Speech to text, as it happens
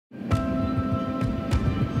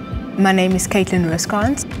My name is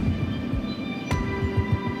Rooskrantz.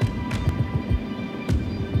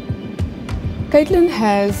 Colleen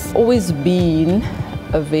has always been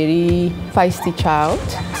a very feisty child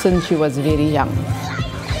since she was very young.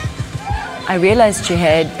 I realized she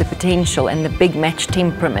had the potential and the big match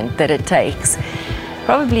temperament that it takes,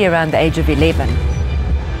 probably around the age of 11.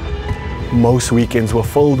 Most weekends were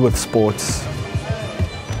filled with sports.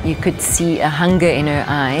 You could see a hunger in her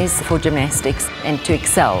eyes for gymnastics and to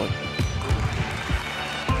excel.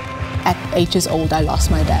 At 8 years old, I lost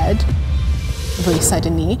my dad very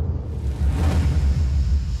suddenly.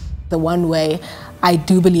 The one way I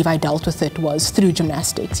do believe I dealt with it was through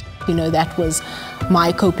gymnastics. You know, that was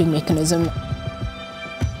my coping mechanism.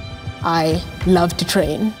 I loved to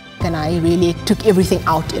train, and I really took everything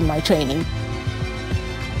out in my training.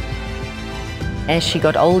 As she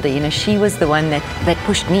got older, you know, she was the one that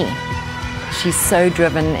pushed me. She's so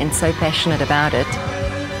driven and so passionate about it.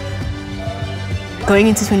 Going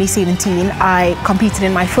into 2017, I competed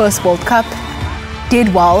in my first World Cup,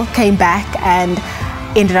 did well, came back and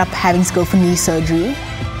ended up having to go for knee surgery.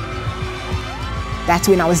 That's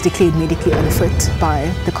when I was declared medically unfit by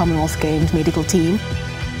the Commonwealth Games medical team.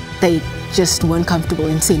 They just weren't comfortable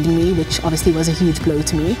in sending me, which obviously was a huge blow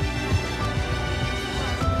to me.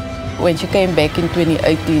 When she came back in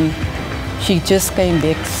 2018, she just came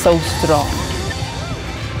back so strong.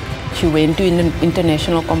 She went to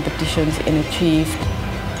international competitions and achieved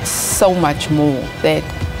so much more that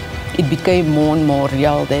it became more and more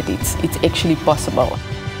real that it's actually possible.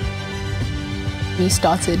 We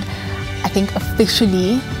started, I think,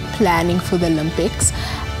 officially planning for the Olympics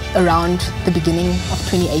around the beginning of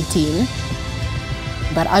 2018.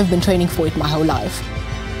 But I've been training for it my whole life.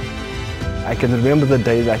 I can remember the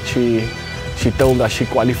day that she told us she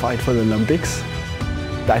qualified for the Olympics.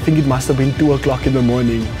 I think it must have been 2 o'clock in the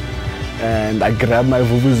morning. And I grabbed my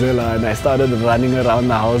vuvuzela and I started running around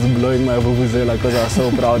the house blowing my vuvuzela because I was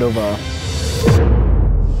so proud of her.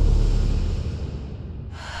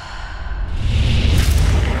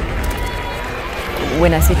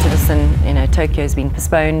 When I said to listen, you know, Tokyo's been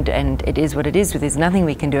postponed and it is what it is, there's nothing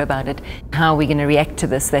we can do about it. How are we going to react to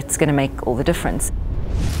this that's going to make all the difference?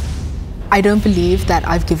 I don't believe that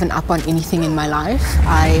I've given up on anything in my life.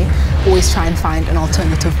 I always try and find an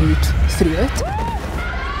alternative route through it.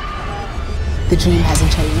 The dream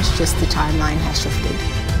hasn't changed, just the timeline has shifted.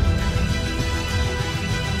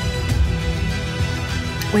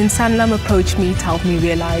 When Sanlam approached me to help me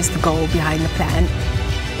realize the goal behind the plan,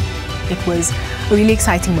 it was a really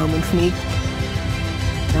exciting moment for me.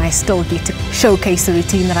 And I still get to showcase the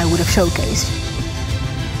routine that I would have showcased.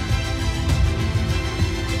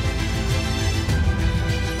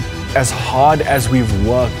 As hard as we've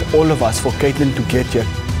worked, all of us, for Colleen to get here,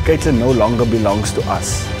 Colleen no longer belongs to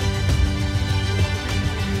us.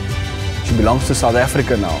 She belongs to South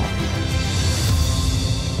Africa now.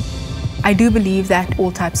 I do believe that all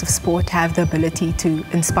types of sport have the ability to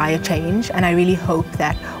inspire change, and I really hope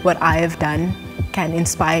that what I have done can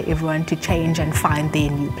inspire everyone to change and find their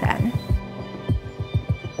new plan.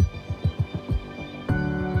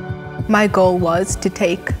 My goal was to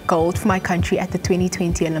take gold for my country at the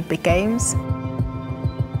 2020 Olympic Games.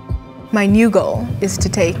 My new goal is to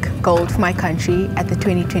take gold for my country at the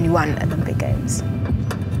 2021 Olympic Games.